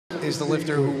is the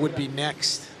lifter who would be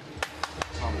next.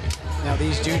 Now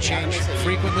these do change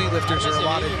frequently. Lifters are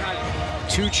allotted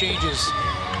 2 changes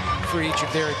for each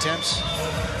of their attempts.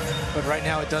 But right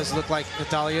now it does look like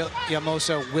Nathalia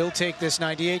Llamosa will take this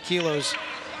 98 kilos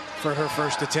for her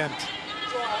first attempt.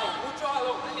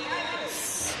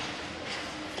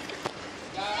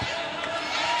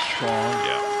 Strong.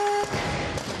 Yeah.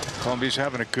 Colombia's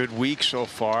having a good week so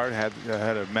far. Had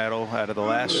a medal out of the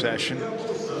last session.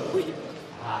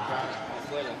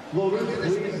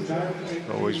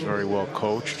 Always very well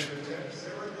coached.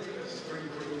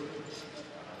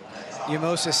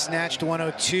 Llamosa snatched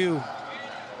 102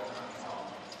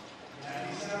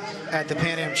 at the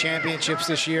Pan Am Championships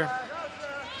this year.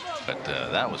 But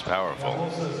that was powerful.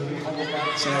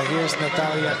 So here's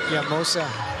Nathalia Llamosa,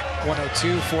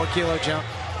 102, 4-kilo jump.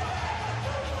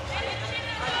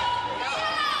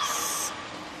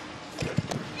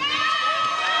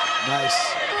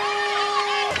 Nice.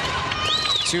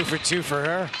 2 for 2 for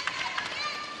her.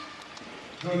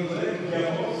 A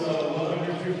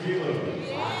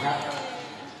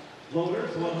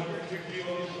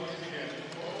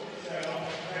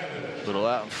little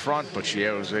out in front, but she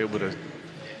was able to.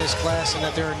 This class, and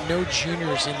that there are no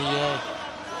juniors in the A.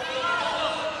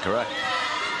 Correct.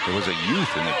 There was a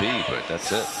youth in the B, but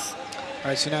that's it. All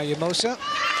right, so now Llamosa,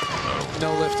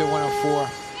 no lift at 104.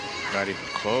 Not even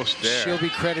close there. She'll be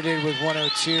credited with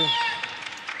 102.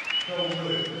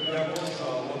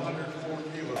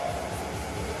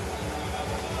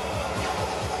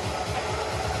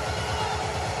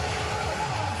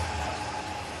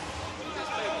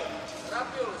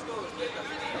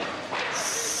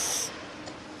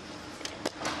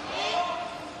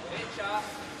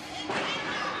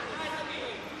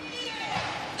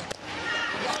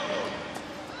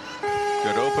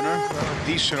 Good opener.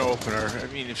 Decent opener. I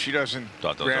mean, if she doesn't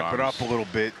ramp it up a little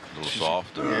bit. A little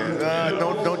soft. Yeah,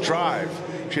 don't drive.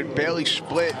 She had barely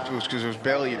split. It was because it was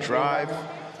barely a drive. I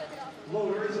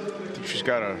think she's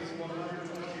got to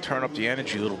turn up the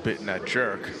energy a little bit in that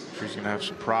jerk. She's going to have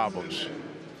some problems.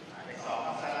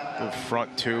 Little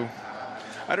front two.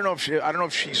 I don't know if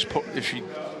she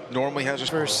normally has a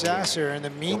for Sasser. In the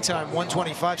meantime,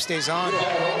 125 stays on.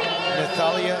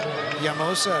 Nathalia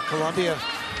Llamosa, Colombia,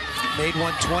 made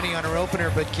 120 on her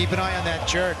opener, but keep an eye on that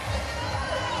jerk.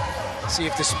 See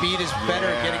if the speed is better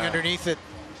getting underneath it.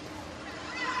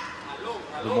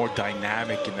 A little more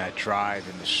dynamic in that drive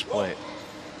and the split.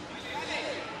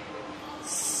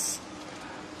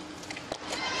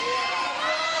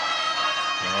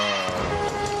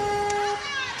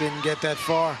 Didn't get that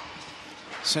far.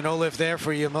 So no lift there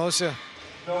for Llamosa.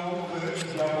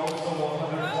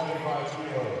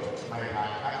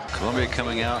 Colombia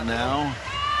coming out now.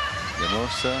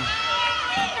 Llamosa.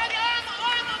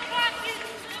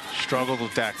 Struggled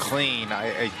with that clean.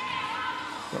 I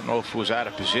don't know if it was out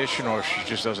of position or if she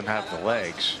just doesn't have the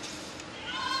legs.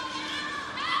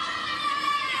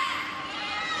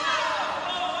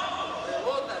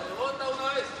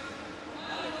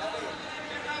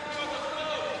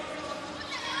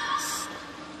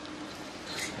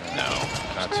 No,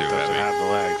 not too Doesn't heavy. have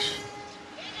the legs.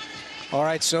 All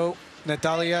right, so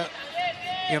Nathalia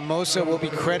Llamosa will be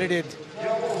credited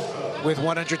with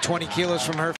 120 kilos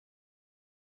from her